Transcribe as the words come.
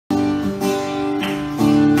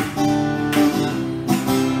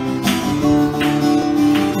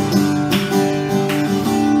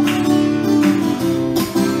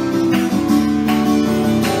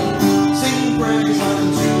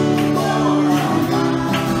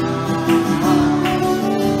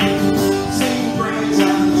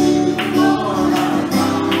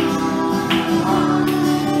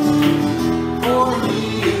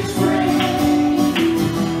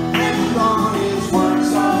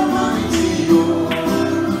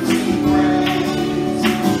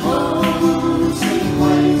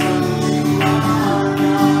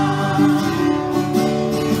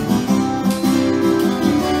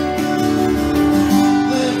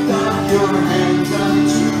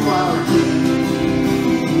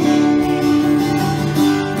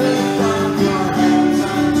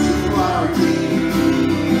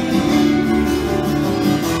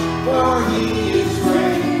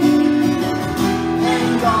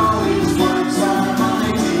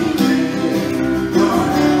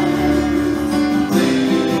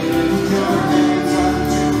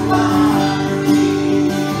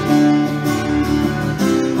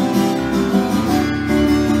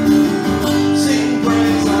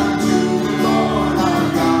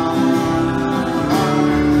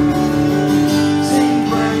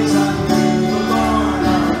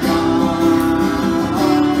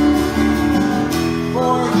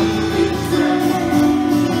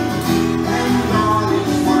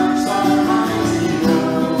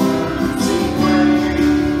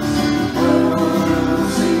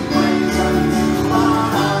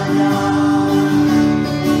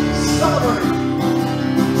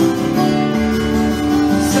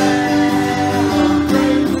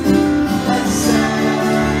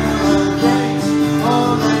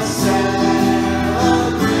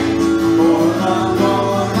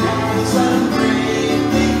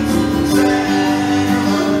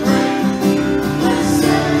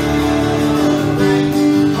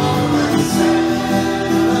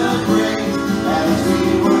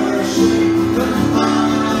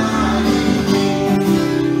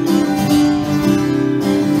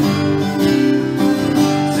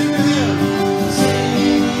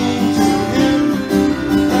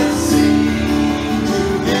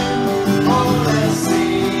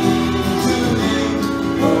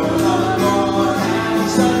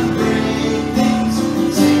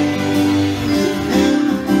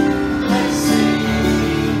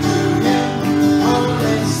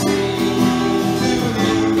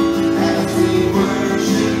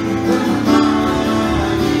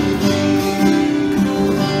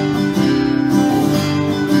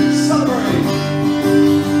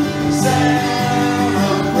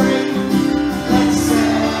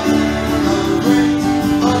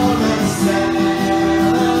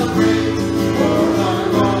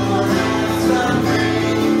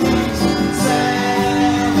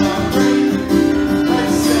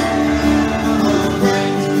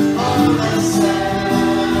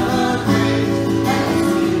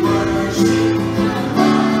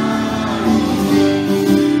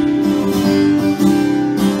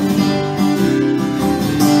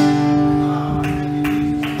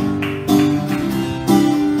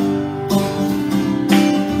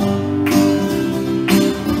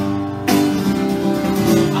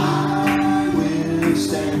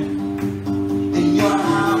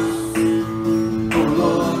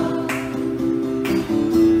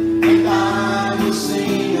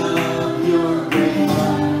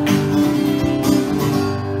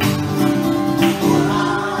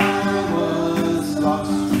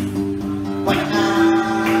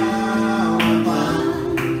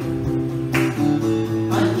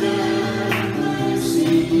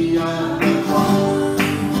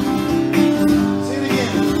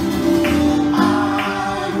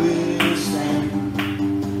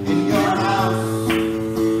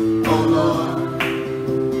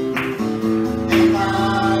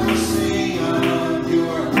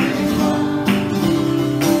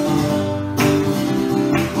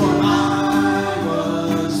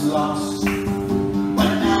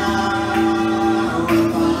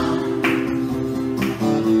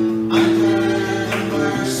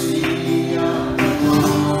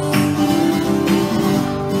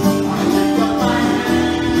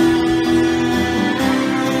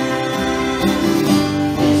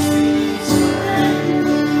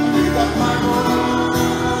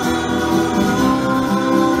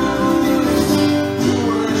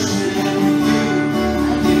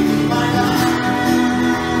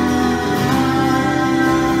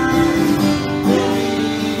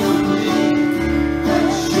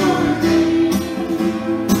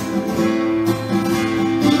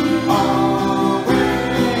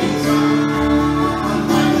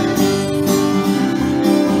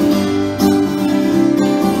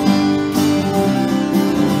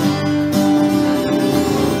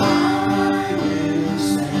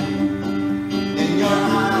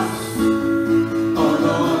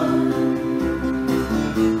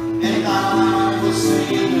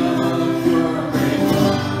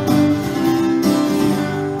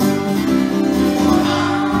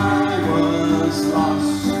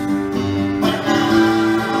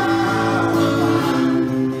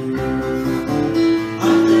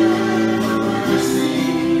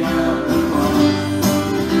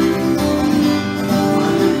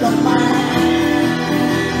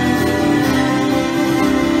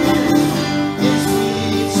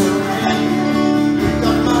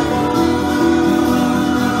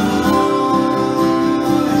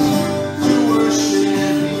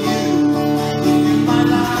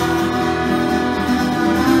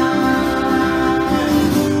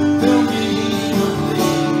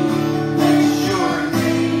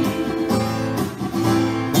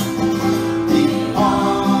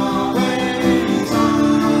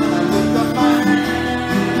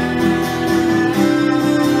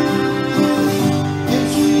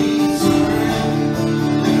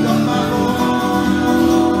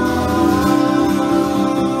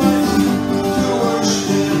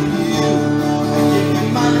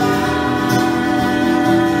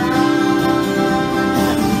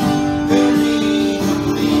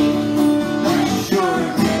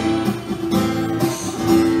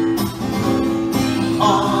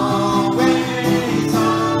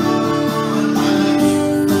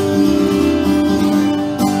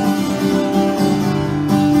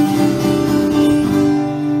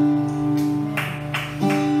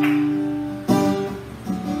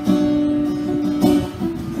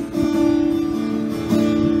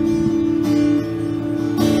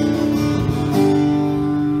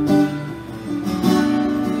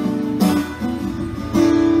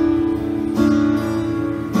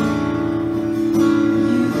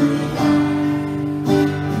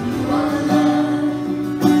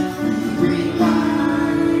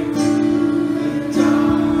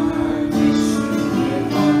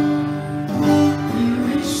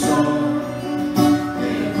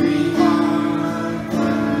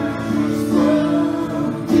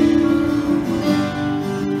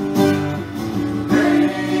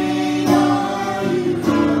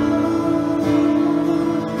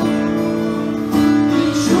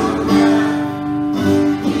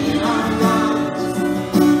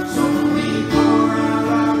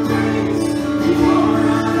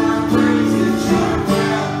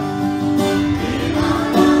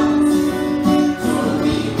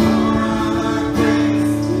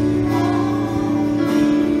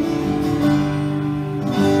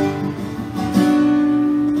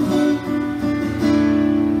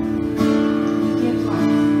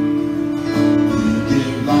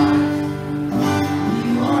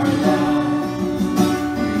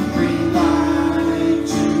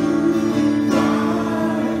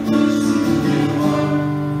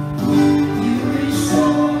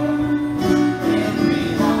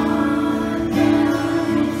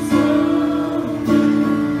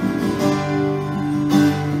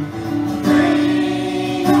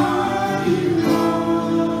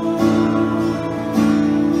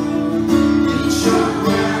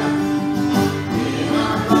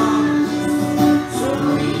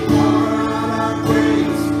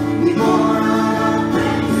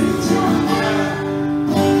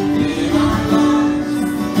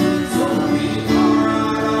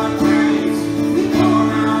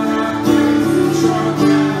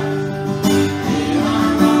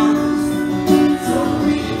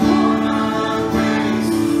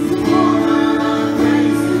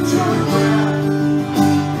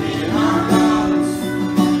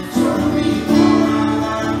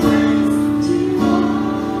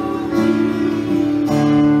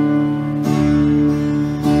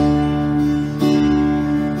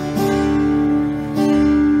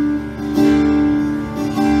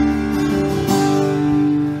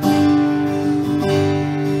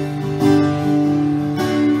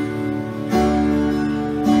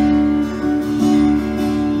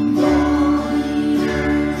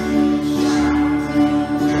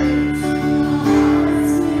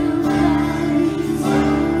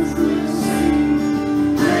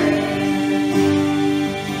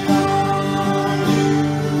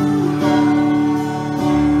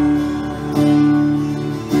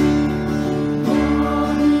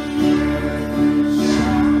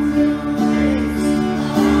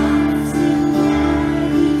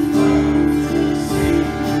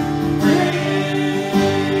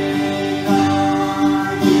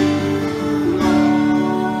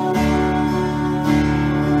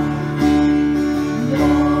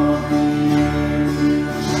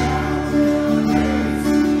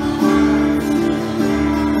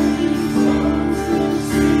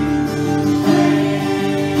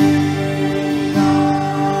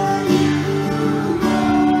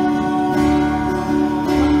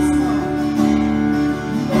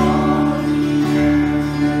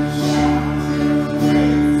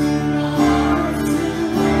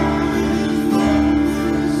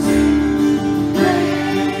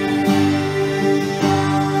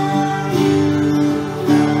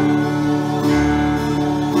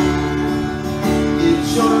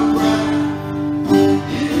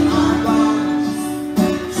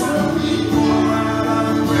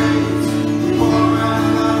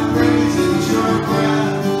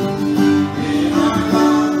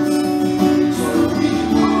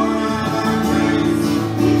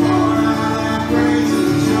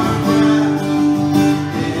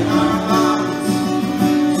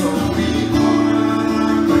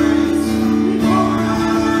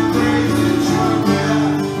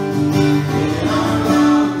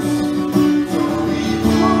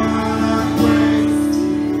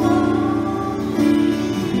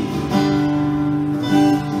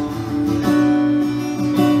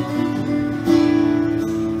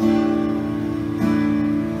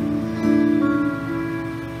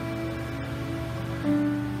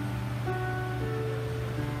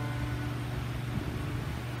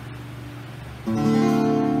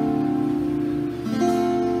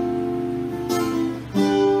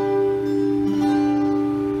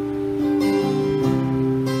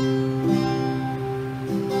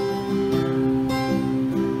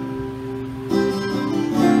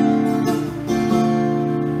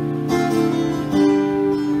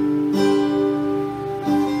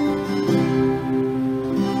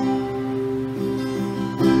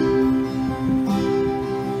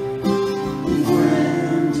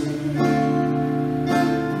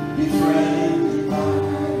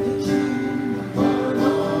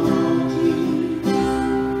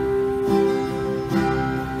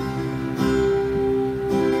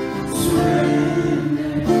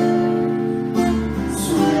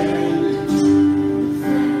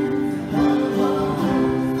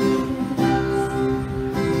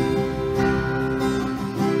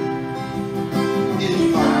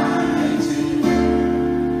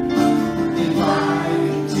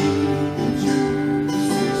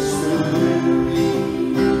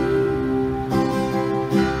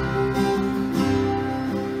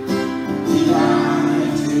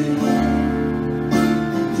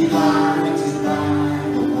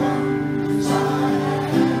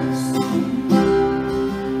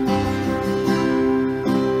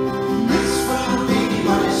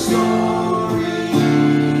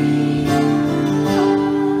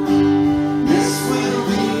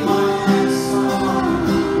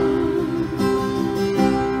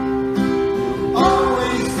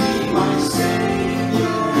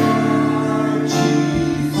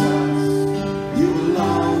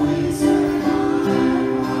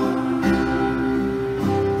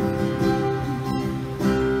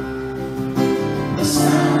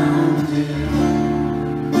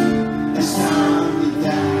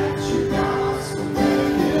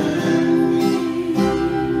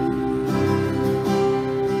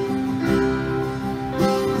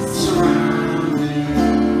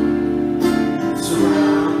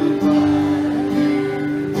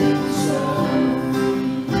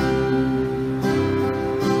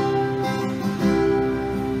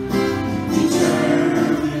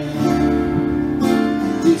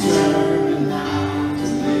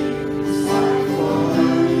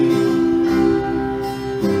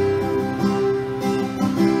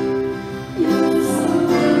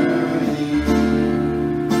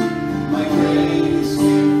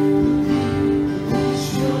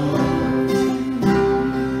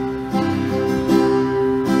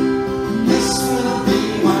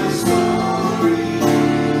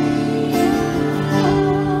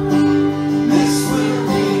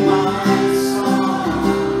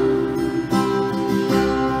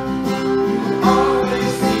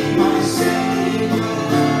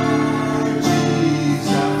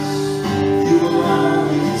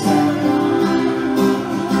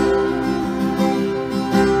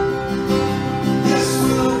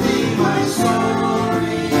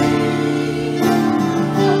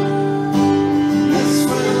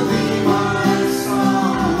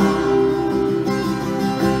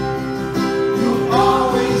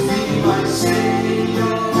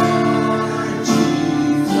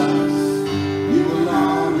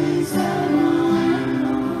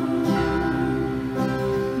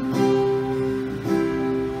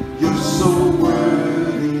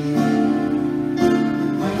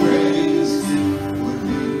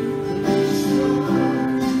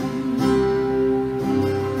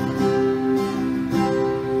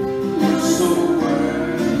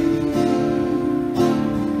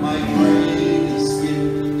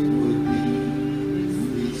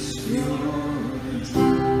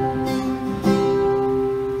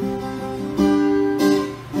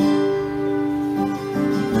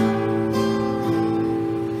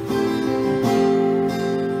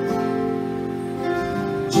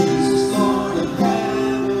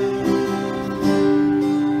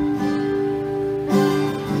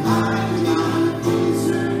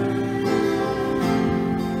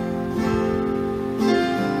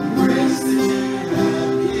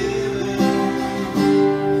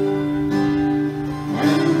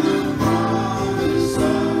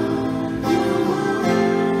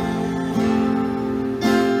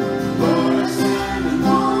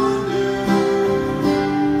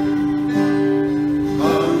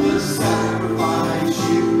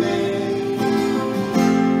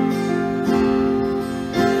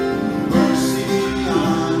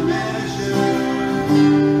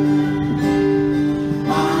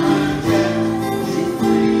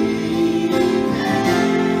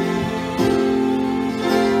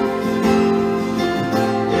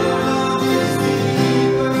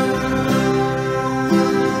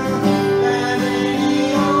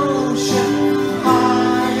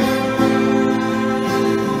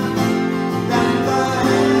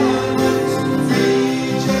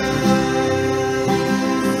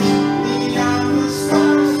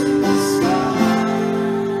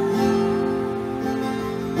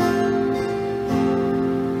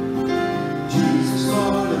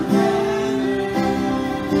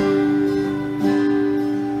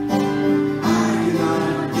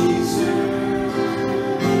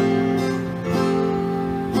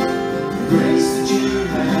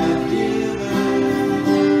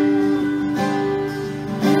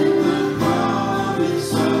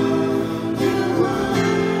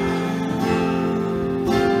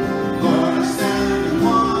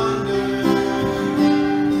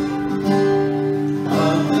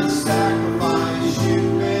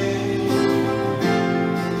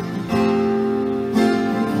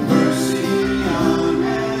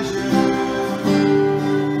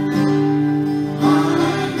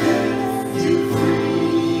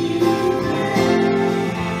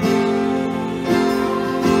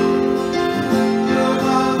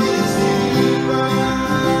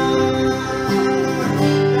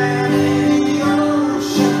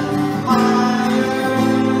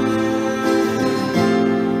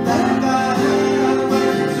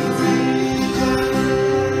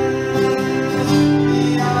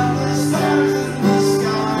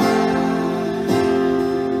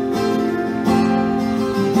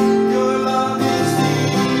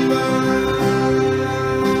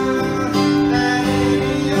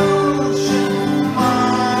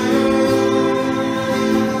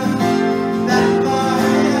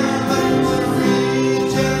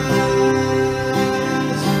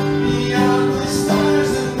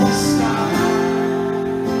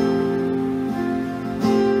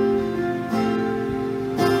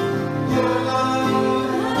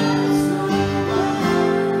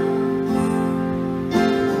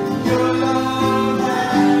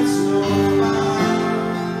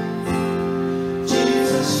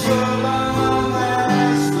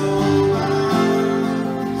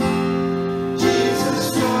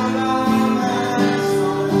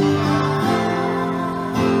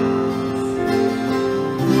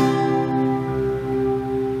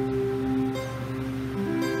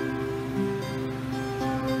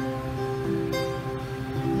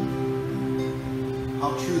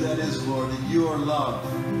how true that is, Lord, that your love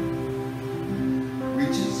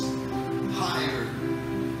reaches higher,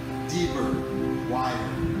 deeper, wider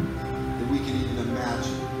than we can even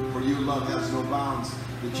imagine. For your love has no bounds,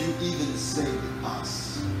 that you even saved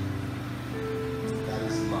us. That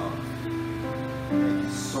is love. Thank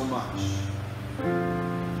you so much.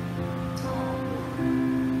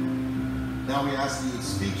 Now we ask you to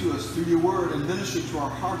speak to us through your word and minister to our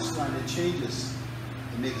hearts tonight and change us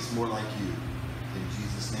and make us more like you. In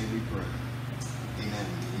Jesus' name we pray. Amen.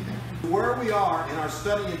 Amen. Where we are in our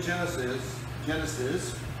study in Genesis, that's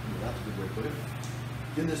a good way to put it.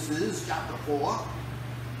 Genesis chapter 4.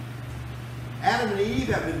 Adam and Eve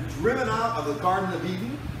have been driven out of the Garden of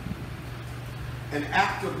Eden. An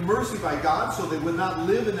act of mercy by God so they would not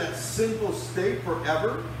live in that sinful state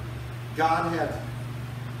forever. God had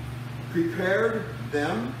prepared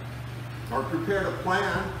them, or prepared a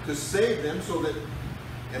plan to save them so that,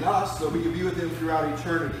 and us, so we could be with him throughout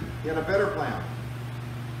eternity. He had a better plan,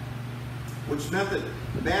 which meant that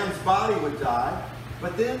man's body would die,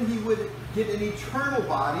 but then he would get an eternal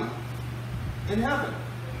body in heaven.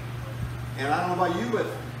 And I don't know about you, but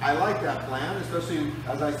I like that plan, especially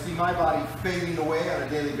as I see my body fading away on a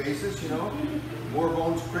daily basis, you know. More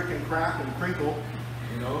bones crick and crack and crinkle,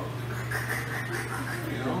 you know.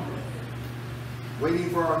 Waiting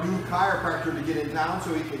for our new chiropractor to get in town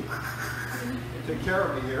so he can take care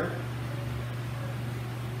of me here.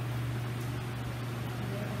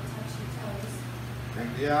 And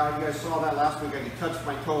yeah, you guys saw that last week. I could touch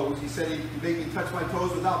my toes. He said he'd make me touch my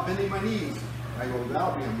toes without bending my knees. I go,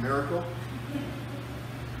 that'll be a miracle.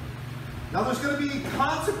 Now there's going to be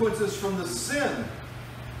consequences from the sin.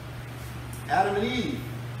 Adam and Eve,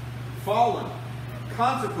 fallen,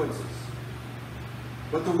 consequences.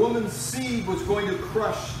 But the woman's seed was going to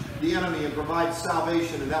crush the enemy and provide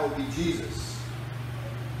salvation, and that would be Jesus.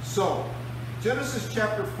 So, Genesis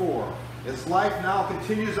chapter 4, as life now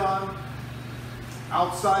continues on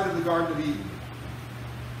outside of the Garden of Eden.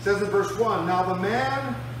 It says in verse 1, now the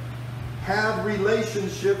man had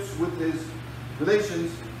relations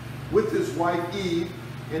with his wife Eve,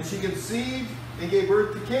 and she conceived and gave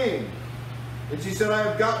birth to Cain. And she said, I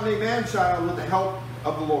have gotten a man-child with the help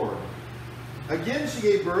of the Lord. Again she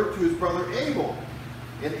gave birth to his brother Abel.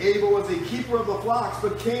 And Abel was a keeper of the flocks,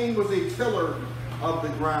 but Cain was a tiller of the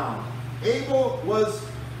ground. Abel was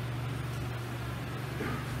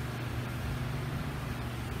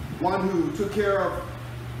one who took care of...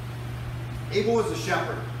 Abel was a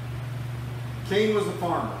shepherd. Cain was a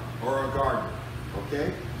farmer or a gardener.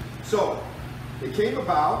 Okay? So, it came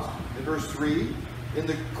about, in verse 3, in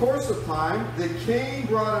the course of time, that Cain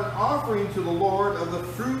brought an offering to the Lord of the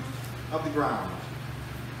fruit of the ground.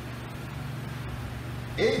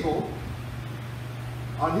 Abel,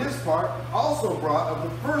 on his part, also brought of the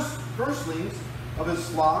firstlings of his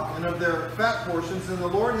flock and of their fat portions, and the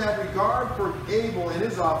Lord had regard for Abel and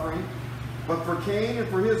his offering, but for Cain and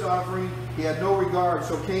for his offering he had no regard.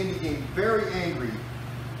 So Cain became very angry,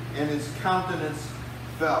 and his countenance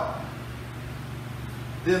fell.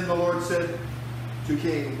 Then the Lord said to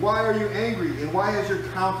Cain, why are you angry, and why has your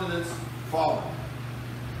countenance fallen?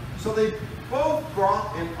 So they both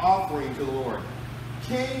brought an offering to the Lord.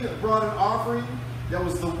 Cain brought an offering that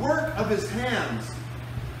was the work of his hands,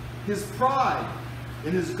 his pride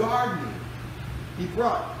in his gardening. He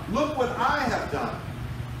brought, look what I have done.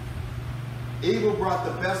 Abel brought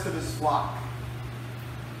the best of his flock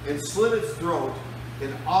and slit its throat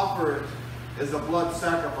and offered it as a blood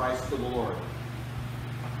sacrifice to the Lord.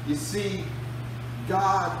 You see,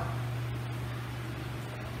 God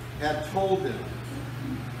had told them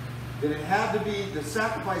that it had to be, the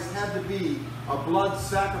sacrifice had to be a blood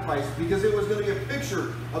sacrifice, because it was going to be a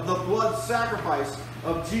picture of the blood sacrifice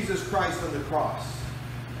of Jesus Christ on the cross.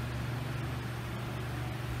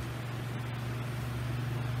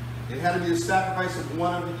 It had to be the sacrifice of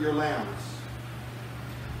one of your lambs.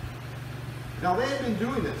 Now they had been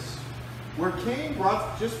doing this, where Cain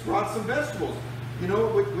just brought some vegetables, you know,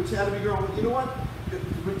 which had to be grown. You know what?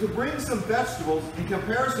 To bring some vegetables in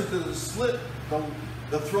comparison to the slit,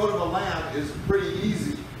 the throat of a lamb is pretty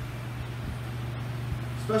easy.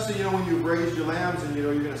 Especially, you know, when you've raised your lambs and, you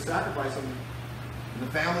know, you're going to sacrifice them and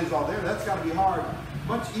the family's all there. That's got to be hard.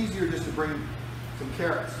 Much easier just to bring some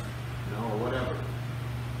carrots, you know, or whatever.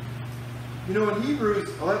 You know, in Hebrews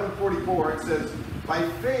 11:44 it says, by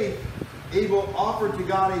faith Abel offered to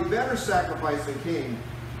God a better sacrifice than Cain,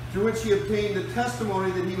 through which he obtained the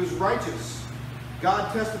testimony that he was righteous.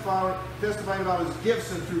 God testifying about his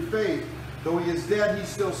gifts, and through faith, though he is dead, he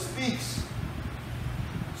still speaks.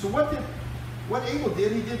 So what Abel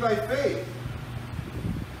did, he did by faith.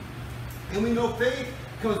 And we know faith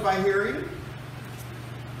comes by hearing,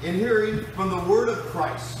 in hearing from the word of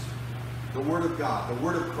Christ, the word of God, the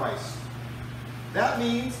word of Christ. That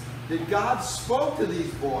means that God spoke to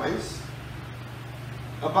these boys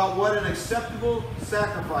about what an acceptable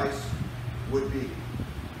sacrifice would be.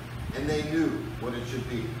 And they knew what it should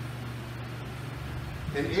be.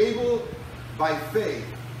 And Abel, by faith,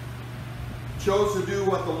 chose to do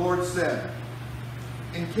what the Lord said.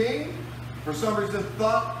 And Cain, for some reason,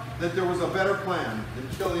 thought that there was a better plan than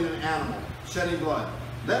killing an animal, shedding blood.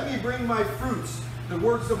 Let me bring my fruits, the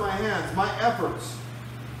works of my hands, my efforts.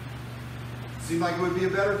 Seemed like it would be a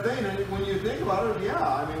better thing. And when you think about it, yeah,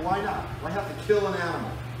 I mean, why not? Why have to kill an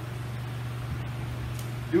animal?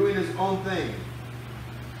 Doing his own thing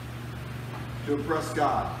to impress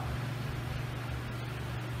God.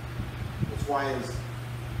 That's why his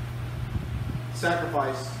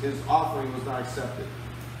sacrifice, his offering was not accepted.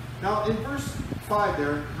 Now in verse 5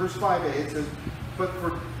 there, verse 5a, it says, but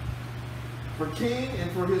for Cain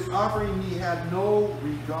and for his offering he had no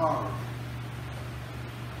regard.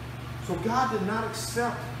 So God did not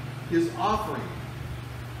accept his offering.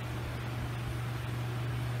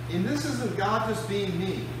 And this isn't God just being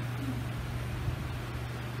mean.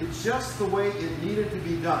 It's just the way it needed to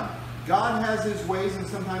be done. God has his ways, and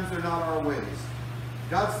sometimes they're not our ways.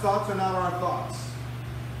 God's thoughts are not our thoughts.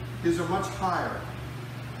 His are much higher.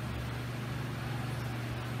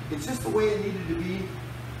 It's just the way it needed to be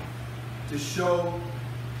to show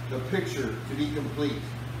the picture to be complete.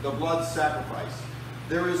 The blood sacrifice.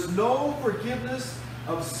 There is no forgiveness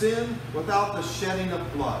of sin without the shedding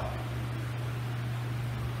of blood.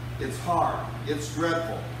 It's hard. It's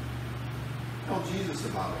dreadful. Tell Jesus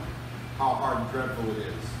about it, how hard and dreadful it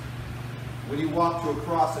is. When he walked to a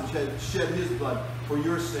cross and shed his blood for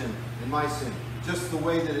your sin and my sin, just the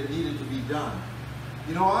way that it needed to be done.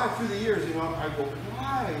 You know, through the years, I go,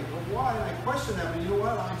 why? Why? And I question that, but you know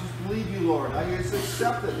what? I just believe you, Lord. I just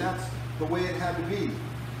accept that that's the way it had to be.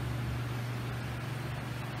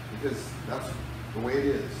 Because that's the way it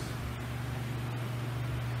is.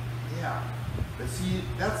 Yeah. But see,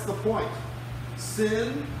 that's the point.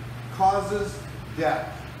 Sin causes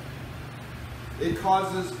death. It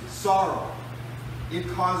causes sorrow. It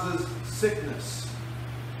causes sickness.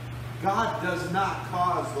 God does not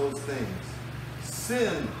cause those things.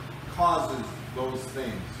 Sin causes those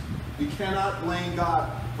things. We cannot blame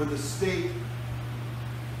God for the state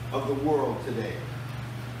of the world today.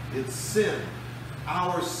 It's sin.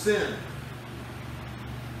 Our sin.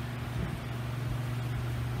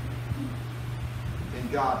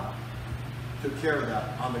 And God took care of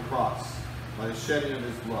that on the cross by the shedding of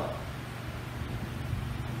his blood.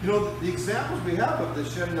 You know, the examples we have of the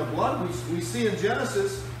shedding of blood, we see in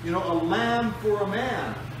Genesis, you know, a lamb for a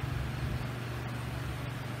man.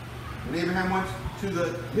 When Abraham went to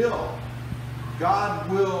the hill, God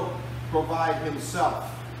will provide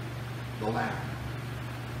himself the lamb.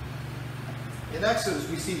 In Exodus,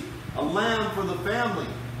 we see a lamb for the family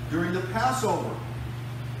during the Passover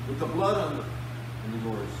with the blood on the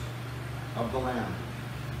doors of the lamb.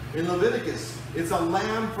 In Leviticus, it's a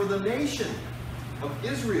lamb for the nation of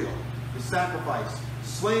Israel, the sacrifice,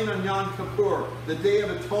 slain on Yom Kippur, the Day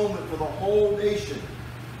of Atonement for the whole nation.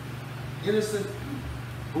 Innocent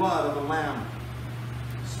blood of a lamb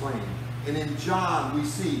slain. And in John we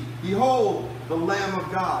see, behold, the Lamb of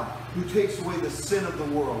God who takes away the sin of the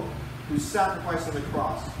world, who sacrificed on the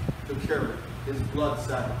cross to carry his blood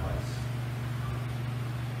sacrifice.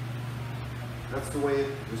 That's the way it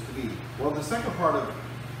was to be. Well, the second part of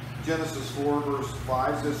Genesis 4, verse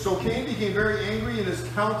 5 says, so Cain became very angry and his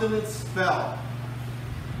countenance fell.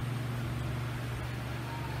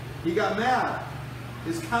 He got mad.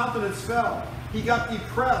 His countenance fell. He got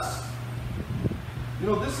depressed. You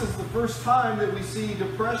know, this is the first time that we see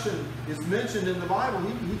depression is mentioned in the Bible.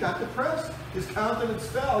 He got depressed. His countenance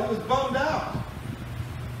fell. He was bummed out.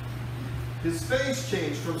 His face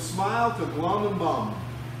changed from smile to glum and bummed.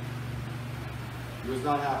 He was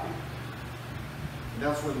not happy. And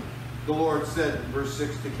that's when the Lord said in verse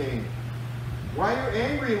 6 to Cain, why are you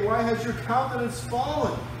angry and why has your countenance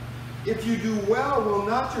fallen? If you do well, will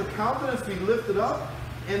not your countenance be lifted up?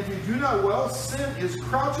 And if you do not well, sin is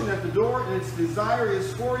crouching at the door and its desire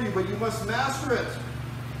is for you, but you must master it.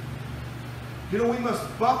 You know, we must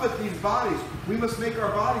buffet these bodies. We must make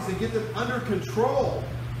our bodies and get them under control.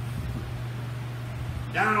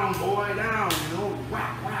 Down, boy, down, you know,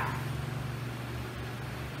 whack, whack.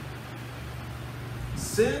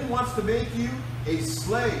 Sin wants to make you a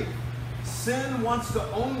slave. Sin wants to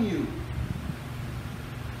own you.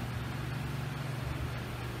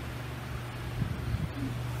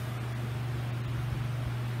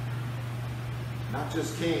 Not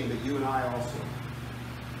just Cain, but you and I also.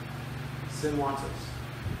 Sin wants us.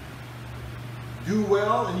 Do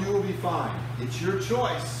well and you will be fine. It's your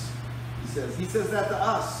choice, he says. He says that to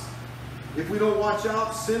us. If we don't watch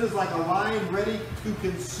out, sin is like a lion ready to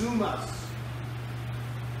consume us.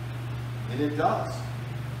 And it does.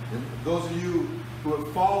 And those of you who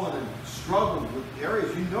have fallen and struggled with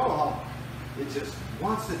areas, you know how it just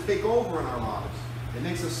wants to take over in our lives. It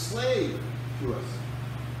makes us slave to us.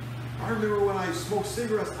 I remember when I smoked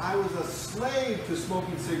cigarettes, I was a slave to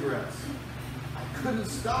smoking cigarettes. I couldn't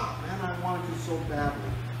stop, man. I wanted to so badly.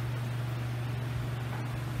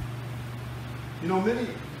 You know,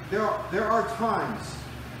 there are times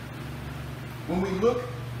when we look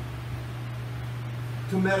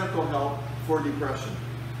to medical help for depression.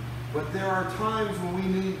 But there are times when we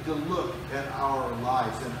need to look at our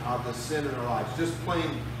lives and the sin in our lives. Just plain,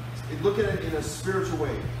 look at it in a spiritual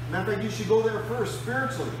way. Matter of fact, you should go there first,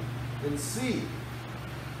 spiritually, and see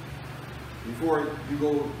before you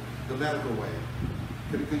go the medical way.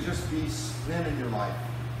 It could just be sin in your life.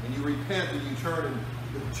 And you repent and you turn, and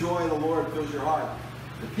the joy of the Lord fills your heart.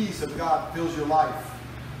 The peace of God fills your life.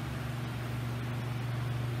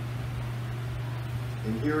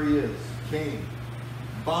 And here he is, Cain,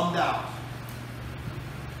 bummed out.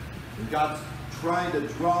 And God's trying to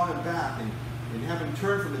draw him back and have him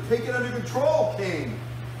turn from it. Take it under control, Cain.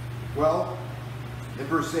 Well, in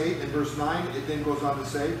verse 8 and verse 9, it then goes on to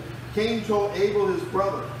say, Cain told Abel his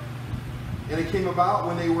brother. And it came about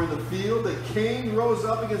when they were in the field that Cain rose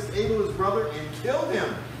up against Abel his brother and killed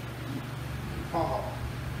him. Oh.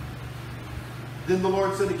 Then the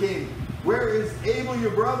Lord said to Cain, where is Abel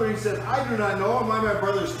your brother? He said, I do not know. Am I my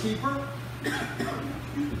brother's keeper?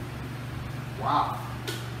 Wow.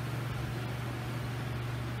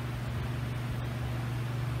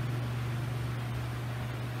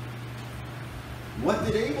 What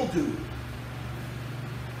did Abel do?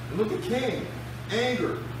 And look at Cain.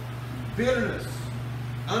 Anger, bitterness,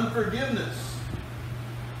 unforgiveness.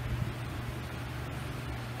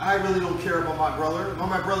 I really don't care about my brother. I'm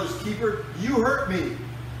my brother's keeper. You hurt me.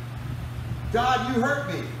 God, you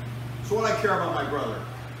hurt me. So what I care about my brother?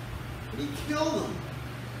 And he killed him.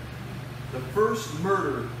 The first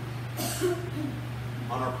murder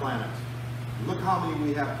on our planet. Look how many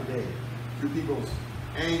we have today. Through people's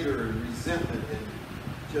anger and resentment and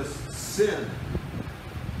just sin.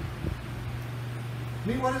 I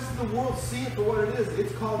mean, why doesn't the world see it for what it is?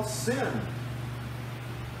 It's called sin.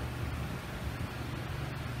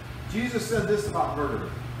 Jesus said this about murder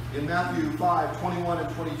in Matthew 5:21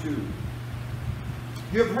 and 22.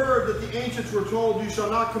 You have heard that the ancients were told, you shall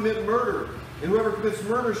not commit murder, and whoever commits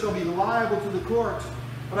murder shall be liable to the court.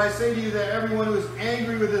 But I say to you that everyone who is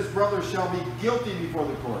angry with his brother shall be guilty before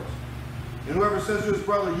the court. And whoever says to his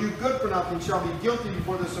brother, you good for nothing, shall be guilty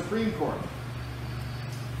before the Supreme Court.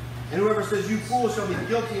 And whoever says, you fool, shall be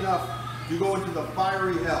guilty enough to go into the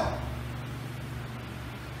fiery hell.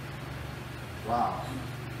 Wow.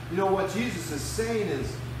 You know what Jesus is saying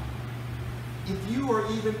is, if you are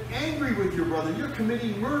even angry with your brother, you're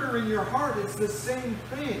committing murder in your heart. It's the same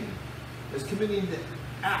thing as committing the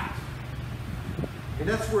act. And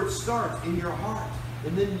that's where it starts, in your heart.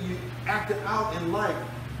 And then you act it out in life.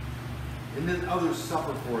 And then others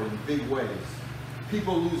suffer for it in big ways.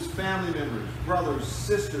 People lose family members, brothers,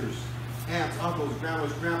 sisters, aunts, uncles,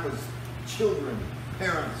 grandmas, grandpas, children,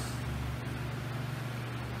 parents,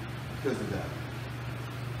 because of that.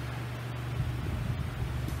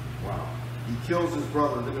 Wow. He kills his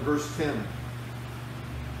brother. Then in verse 10,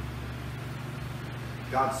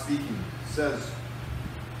 God speaking says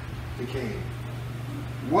to Cain,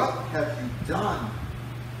 what have you done?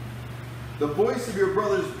 The voice of your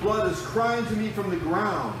brother's blood is crying to me from the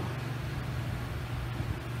ground.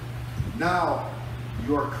 Now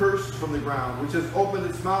you are cursed from the ground, which has opened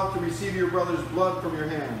its mouth to receive your brother's blood from your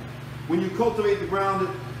hand. When you cultivate the ground,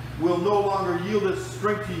 it will no longer yield its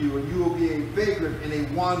strength to you, and you will be a vagrant and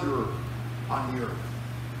a wanderer on the earth.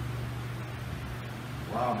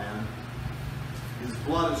 Wow, man. His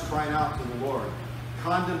blood is crying out to the Lord.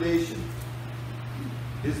 Condemnation.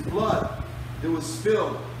 His blood that was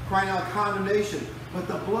spilled, crying out condemnation. But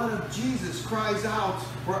the blood of Jesus cries out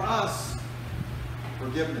for us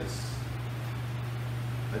forgiveness.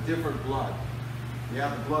 A different blood. We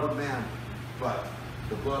have the blood of man, but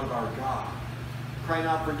the blood of our God. Crying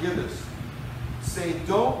out forgiveness. Saying,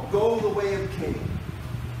 don't go the way of Cain.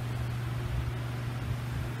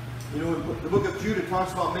 You know, the book of Jude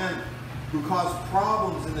talks about men who cause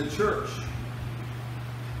problems in the church.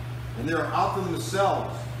 And they're out for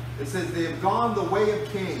themselves. It says they have gone the way of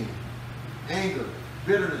Cain. Anger,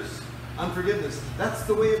 bitterness, unforgiveness. That's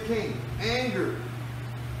the way of Cain. Anger,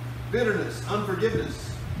 bitterness,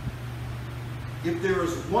 unforgiveness. If there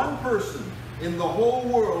is one person in the whole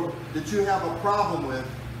world that you have a problem with,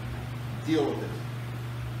 deal with it.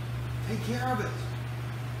 Take care of it.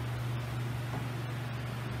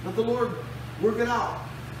 Let the Lord work it out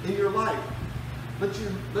in your life. Let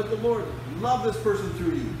the Lord love this person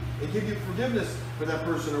through you and give you forgiveness for that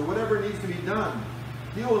person or whatever needs to be done.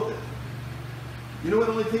 Deal with it. You know, it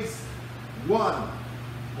only takes one.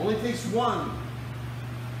 Only takes one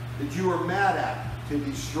that you are mad at to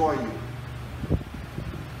destroy you.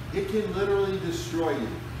 It can literally destroy you.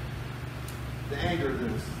 The anger,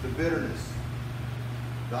 the bitterness,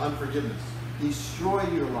 the unforgiveness. Destroy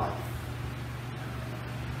your life.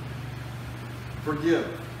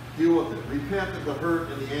 Forgive. Deal with it. Repent of the hurt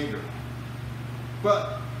and the anger.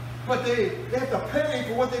 But they have to pay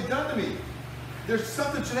for what they've done to me. There's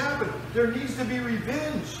something should happen. There needs to be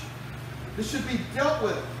revenge. This should be dealt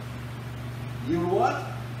with. You know what?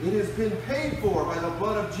 It has been paid for by the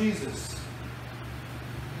blood of Jesus.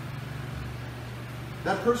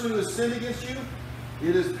 That person who has sinned against you,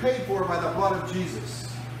 it is paid for by the blood of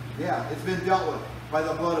Jesus. Yeah, it's been dealt with by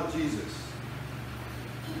the blood of Jesus.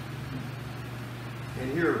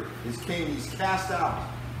 And here is Cain. He's cast out.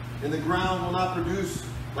 And the ground will not produce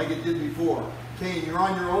like it did before. Cain, you're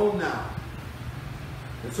on your own now.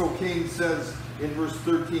 And so Cain says in verse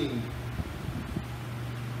 13,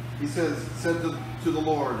 he said to the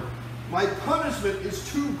Lord, my punishment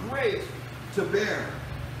is too great to bear.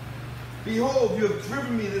 Behold, you have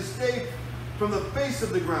driven me this day from the face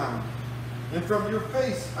of the ground, and from your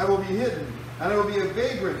face I will be hidden, and I will be a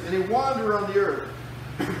vagrant and a wanderer on the earth.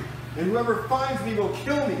 And whoever finds me will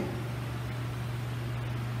kill me.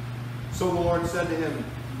 So the Lord said to him,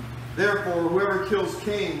 therefore, whoever kills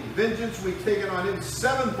Cain, vengeance will be taken on him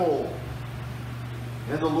sevenfold.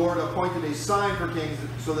 And the Lord appointed a sign for Cain,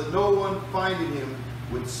 so that no one finding him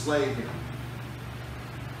would slay him.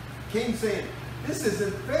 Cain saying, this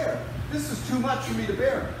isn't fair. This is too much for me to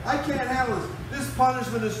bear. I can't handle this. This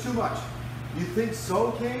punishment is too much. You think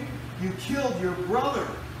so, Cain? You killed your brother.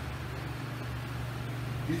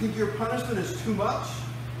 You think your punishment is too much?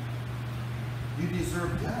 You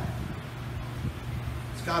deserve death.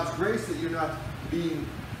 It's God's grace that you're not being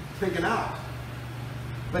taken out.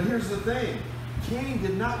 But here's the thing. Cain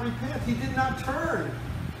did not repent. He did not turn.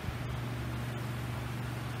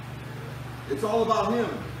 It's all about him,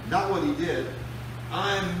 not what he did.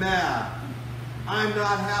 I'm mad. I'm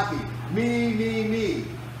not happy. Me, me, me.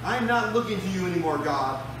 I'm not looking to you anymore,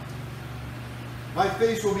 God. My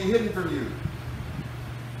face will be hidden from you.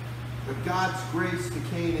 But God's grace to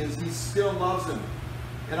Cain is he still loves him.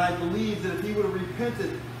 And I believe that if he would have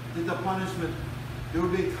repented, that the punishment, there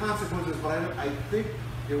would be consequences, but I think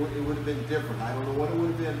it would have been different. I don't know what it would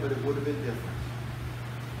have been, but it would have been different.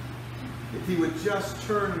 If he would just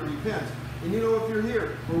turn and repent. And you know, if you're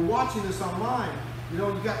here, or watching this online, you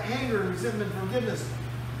know, you got anger and resentment and forgiveness,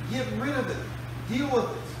 get rid of it. Deal with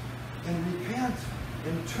it. And repent.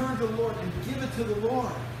 And turn to the Lord and give it to the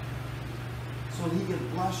Lord. So that he can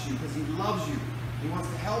bless you because he loves you. He wants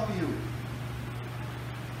to help you.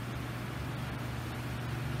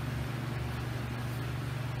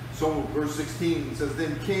 So verse 16 says,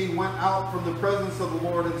 then Cain went out from the presence of the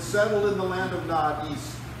Lord and settled in the land of Nod,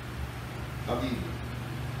 east of Eden.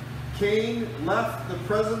 Cain left the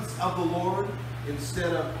presence of the Lord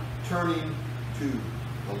instead of turning to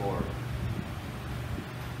the Lord.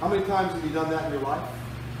 How many times have you done that in your life?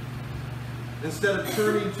 Instead of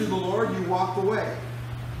turning to the Lord, you walked away.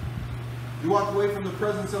 You walked away from the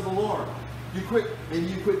presence of the Lord. You quit. Maybe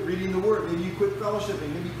you quit reading the Word. Maybe you quit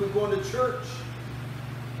fellowshipping. Maybe you quit going to church.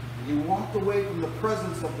 And you walked away from the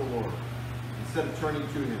presence of the Lord instead of turning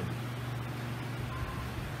to Him.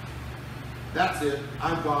 That's it.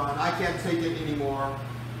 I'm gone. I can't take it anymore.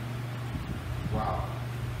 Wow.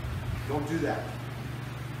 Don't do that.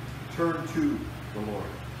 Turn to the Lord.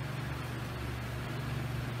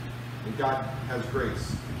 And God has grace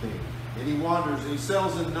to Cain. And he wanders and he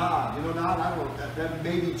settles in Nod. You know Nod? I don't know. That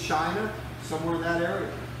may be China, somewhere in that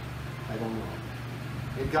area. I don't know.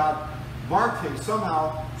 And God marked him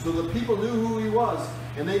somehow so the people knew who he was.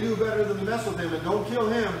 And they knew better than to mess with him. And don't kill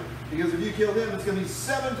him, because if you kill him, it's going to be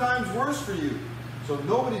 7 times worse for you. So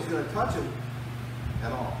nobody's going to touch him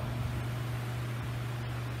at all.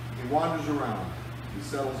 He wanders around. He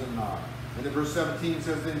settles in Nod. And then verse 17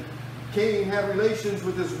 says, then Cain had relations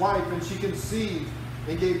with his wife, and she conceived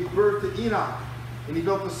and gave birth to Enoch. And he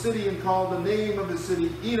built a city and called the name of his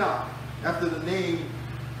city Enoch, after the name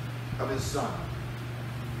of his son.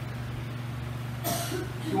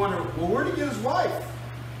 You wonder, well, where did he get his wife?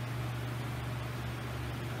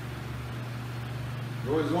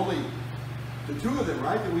 There was only the 2 of them,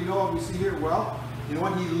 right? That we know of, we see here. Well, you know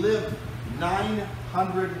what? He lived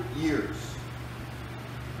 900 years.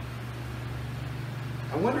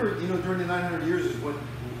 I wonder, you know, during the 900 years is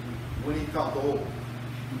when he felt old.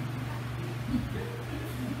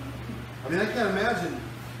 I mean, I can't imagine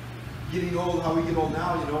getting old, how we get old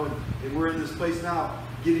now, you know, and we're in this place now,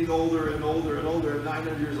 getting older and older and older, and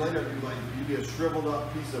 900 years later, you'd be a shriveled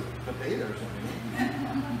up piece of potato or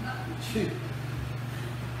something.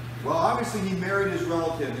 Well, obviously he married his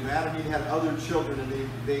relative, and Adam and Eve had other children, and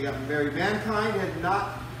they got married. Mankind had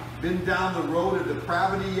not been down the road of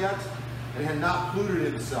depravity yet, and had not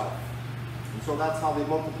polluted himself. And so that's how they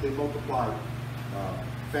multiplied.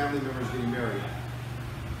 Family members getting married.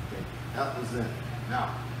 Okay, that was then.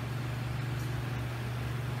 Now,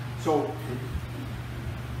 so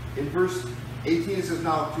in verse 18 it says,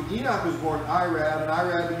 now to Enoch was born Irad, and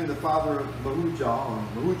Irad became the father of Mahujal, and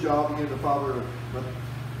Mahujal became the father of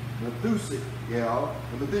Methuselah,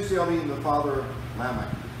 and Methuselah became the father of Lamech.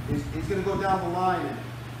 He's going to go down the line,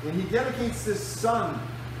 and he dedicates this son,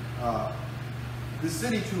 the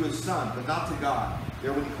city to his son, but not to God.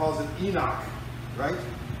 There when he calls it Enoch, right?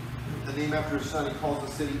 The name after his son, he calls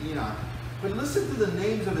the city Enoch. But listen to the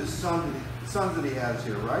names of his sons that he has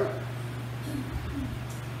here, right?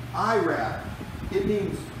 Irad, it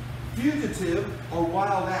means fugitive or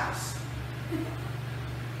wild ass.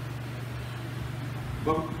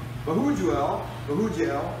 Bahujael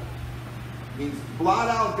means blot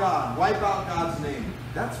out God, wipe out God's name.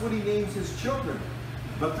 That's what he names his children.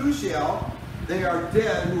 Methuselah, they are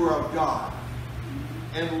dead who are of God.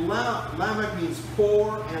 And Lamech means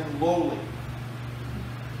poor and lowly.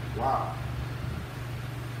 Wow.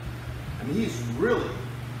 I mean, he's really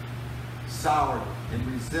soured and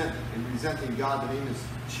resenting God to name his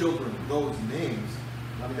children those names.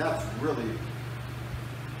 I mean, that's really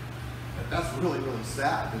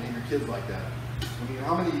sad to name your kids like that. I mean,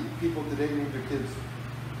 how many people today name their kids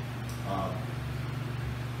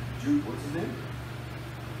Jude, what's his name?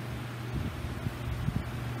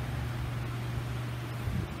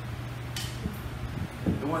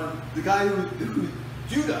 The guy who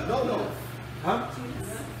Judah, no. Huh?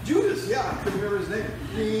 Judas, yeah, I couldn't remember his name.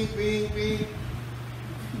 Beep.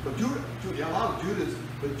 But Judah, yeah, a lot of Judas,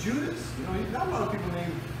 but Judas, you know, not a lot of people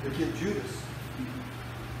name their kid Judas.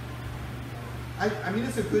 I mean,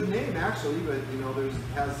 it's a good name actually, but you know,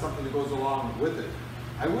 has something that goes along with it.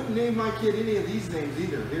 I wouldn't name my kid any of these names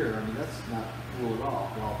either here. I mean, that's not cool at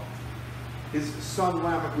all. Well, his son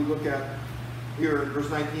Lamech, we look at here in verse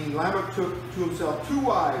 19. Lamech took to himself 2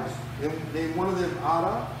 wives, and named one of them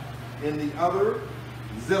Ada, and the other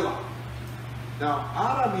Zillah. Now,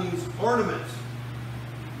 Ada means ornament,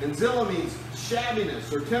 and Zillah means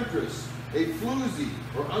shabbiness or temptress, a floozy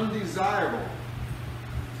or undesirable.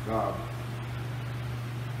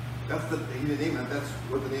 That's the name. That's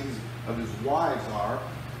what the names of his wives are.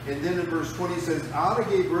 And then in verse 20 it says, Ada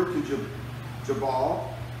gave birth to Jabal.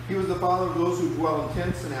 He was the father of those who dwell in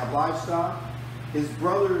tents and have livestock. His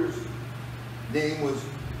brother's name was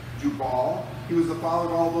Jubal. He was the father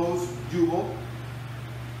of all those, Jubal,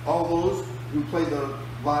 all those who play the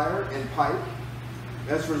lyre and pipe.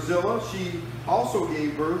 As for Zillah, she also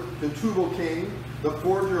gave birth to Tubal-Cain, the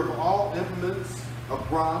forger of all implements of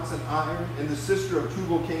bronze and iron, and the sister of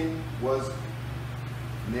Tubal-Cain was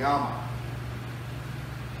Naamah.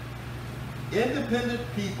 Independent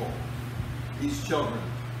people, these children,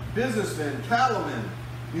 businessmen, cattlemen,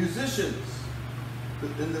 musicians,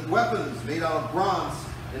 and the weapons made out of bronze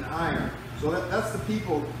and iron. So that's the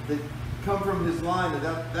people that come from his line, and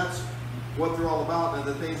that's what they're all about and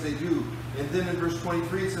the things they do. And then in verse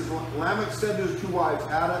 23 it says, Lamech said to his 2 wives,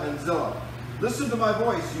 Ada and Zillah, listen to my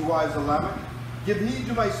voice, you wives of Lamech. Give heed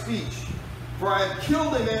to my speech, for I have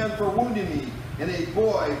killed a man for wounding me, and a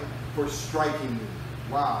boy for striking me.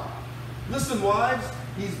 Wow. Listen, wives,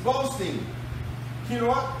 he's boasting. You know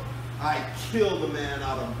what? I killed a man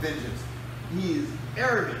out of vengeance. He is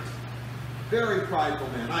arrogant, very prideful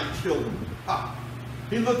man. I killed him. Ha!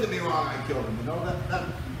 He looked at me wrong, I killed him. You know, that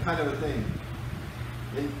kind of a thing.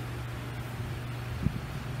 And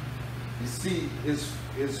you see,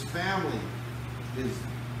 his family is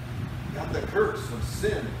got the curse of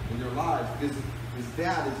sin in their lives because his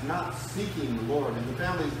dad is not seeking the Lord, and the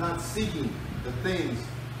family is not seeking the things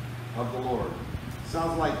of the Lord.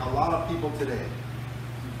 Sounds like a lot of people today.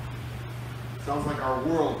 Sounds like our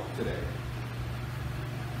world today.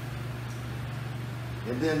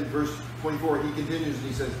 And then verse 24, he continues and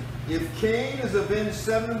he says, if Cain is avenged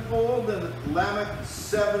 7-fold, then Lamech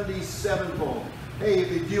 77-fold. Hey,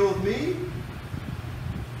 if you deal with me,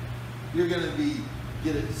 you're going to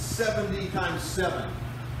get it 70 times 7.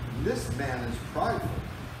 This man is prideful.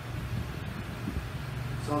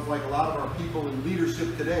 Sounds like a lot of our people in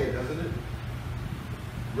leadership today, doesn't it?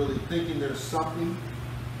 Really thinking there's something.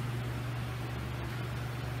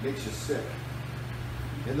 makes you sick.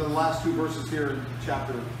 And then the last two verses here in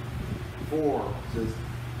chapter 4 says,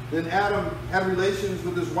 then Adam had relations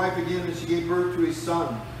with his wife again, and she gave birth to a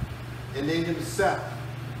son, and named him Seth.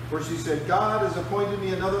 For she said, God has appointed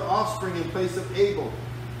me another offspring in place of Abel,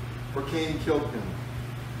 for Cain killed him.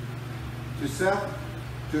 To Seth,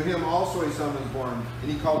 to him also a son was born,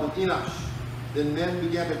 and he called him Enosh. Then men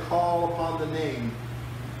began to call upon the name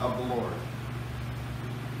of the Lord.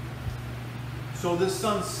 So this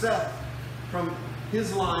son Seth, from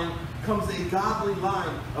his line comes a godly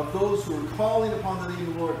line of those who are calling upon the name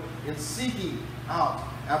of the Lord and seeking out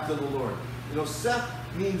after the Lord. You know, Seth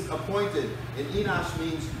means appointed, and Enosh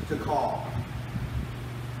means to call.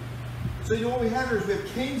 So you know what we have here is we have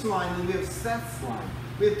Cain's line and we have Seth's line.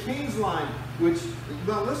 We have Cain's line, which,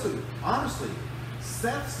 well, listen, honestly,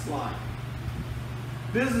 Seth's line,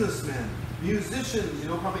 businessmen, musicians, you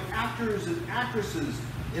know, probably actors and actresses,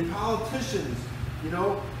 and politicians, you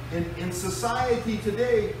know, in society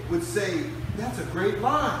today would say, that's a great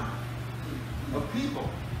line of people.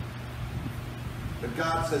 But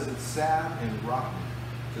God says it's sad and rotten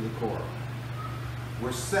to the core.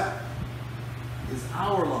 Where Seth is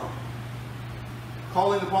our line,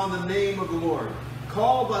 calling upon the name of the Lord,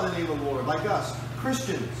 called by the name of the Lord, like us,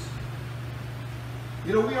 Christians.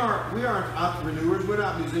 You know, we aren't entrepreneurs, we're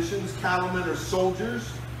not musicians, cattlemen, or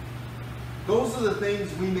soldiers. Those are the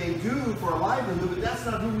things we may do for a livelihood, but that's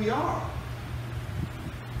not who we are.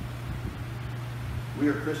 We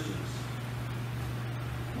are Christians.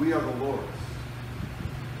 We are the Lord's.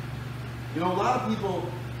 You know, a lot of people,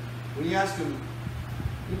 when you ask them,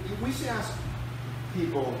 we should ask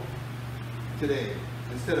people today,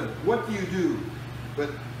 instead of what do you do, but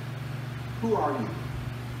who are you?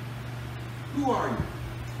 Who are you?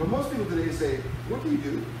 But most people today say, what do you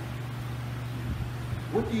do?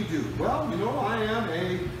 What do you do? Well, you know, I am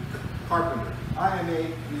a carpenter. I am a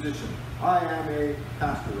musician. I am a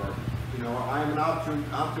pastor. Or, you know, I am an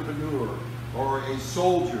entrepreneur or a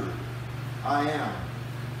soldier. I am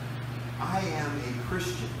a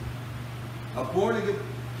Christian. A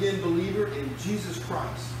born-again believer in Jesus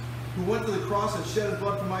Christ, who went to the cross and shed his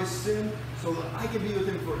blood for my sin so that I can be with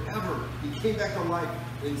him forever. He came back to life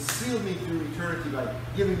and sealed me through eternity by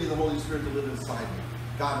giving me the Holy Spirit to live inside me.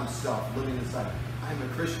 God himself living inside me. I'm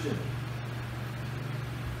a Christian.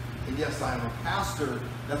 And yes, I am a pastor.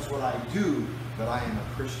 That's what I do, but I am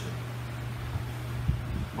a Christian.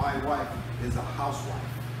 My wife is a housewife,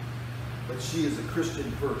 but she is a Christian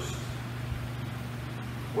first.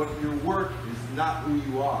 What your work is not who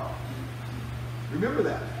you are. Remember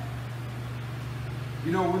that.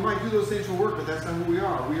 You know, we might do those things for work, but that's not who we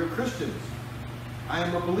are. We are Christians. I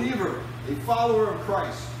am a believer, a follower of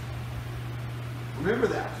Christ. Remember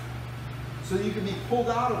that. So you can be pulled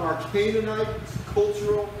out of our Canaanite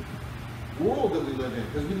cultural world that we live in.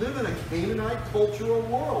 Because we live in a Canaanite cultural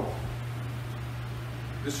world.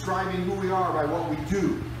 Describing who we are by what we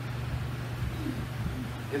do.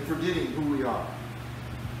 And forgetting who we are.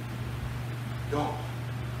 Don't.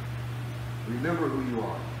 Remember who you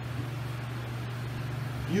are.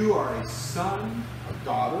 You are a son, a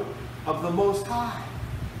daughter of the Most High,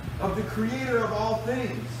 of the Creator of all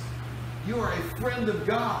things. You are a friend of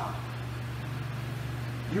God.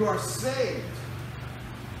 You are saved.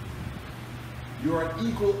 You are an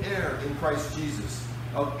equal heir in Christ Jesus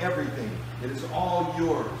of everything. It is all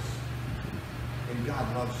yours. And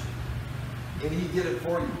God loves you. And he did it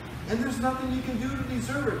for you. And there's nothing you can do to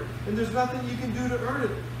deserve it. And there's nothing you can do to earn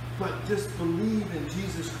it. But just believe in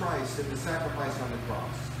Jesus Christ and the sacrifice on the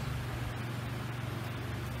cross.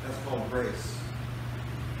 That's called grace.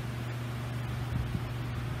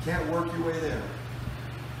 Can't work your way there.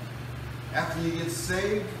 After you get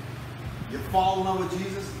saved, you fall in love with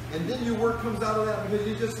Jesus, and then your work comes out of that because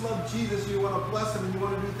you just love Jesus, you want to bless him, and you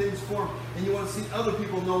want to do things for him, and you want to see other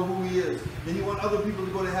people know who he is, and you want other people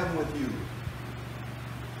to go to heaven with you.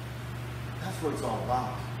 That's what it's all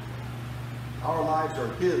about. Our lives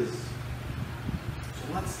are his.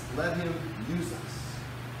 So let's let him use us.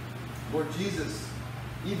 Lord Jesus,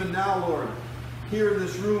 even now, Lord, here in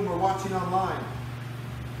this room or watching online,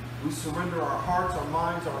 we surrender our hearts, our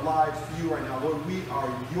minds, our lives to you right now. Lord, we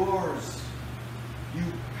are yours. You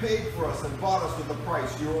paid for us and bought us with a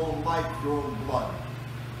price, your own life, your own blood.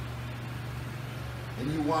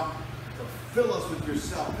 And you want to fill us with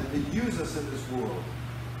yourself and to use us in this world.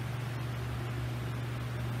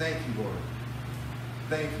 Thank you, Lord.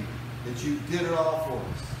 Thank you that you did it all for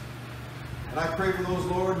us. And I pray for those,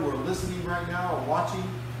 Lord, who are listening right now or watching,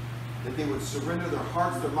 that they would surrender their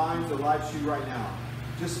hearts, their minds, their lives to you right now.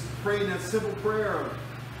 Just praying that simple prayer of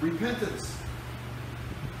repentance.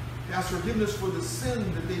 Ask forgiveness for the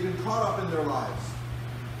sin that they've been caught up in their lives.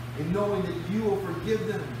 and knowing that you will forgive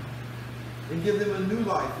them and give them a new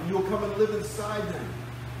life, and you will come and live inside them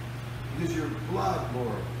because your blood,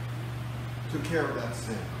 Lord, took care of that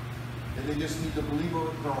sin. And they just need to believe it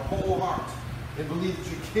with their whole heart and believe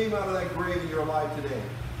that you came out of that grave and you're alive today.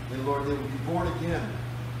 And Lord, they will be born again.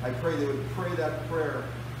 I pray they would pray that prayer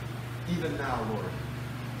even now, Lord,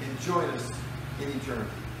 and join us in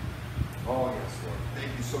eternity. Oh, yes, Lord.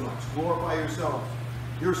 Thank you so much. Glorify yourself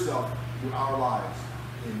through our lives.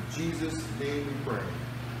 In Jesus' name we pray.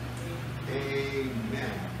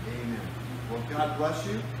 Amen. Amen. Well, God bless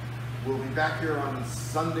you. We'll be back here on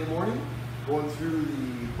Sunday morning going through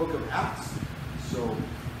the book of Acts. So,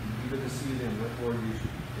 be good to see you then. Let the Lord use you.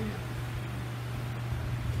 Amen.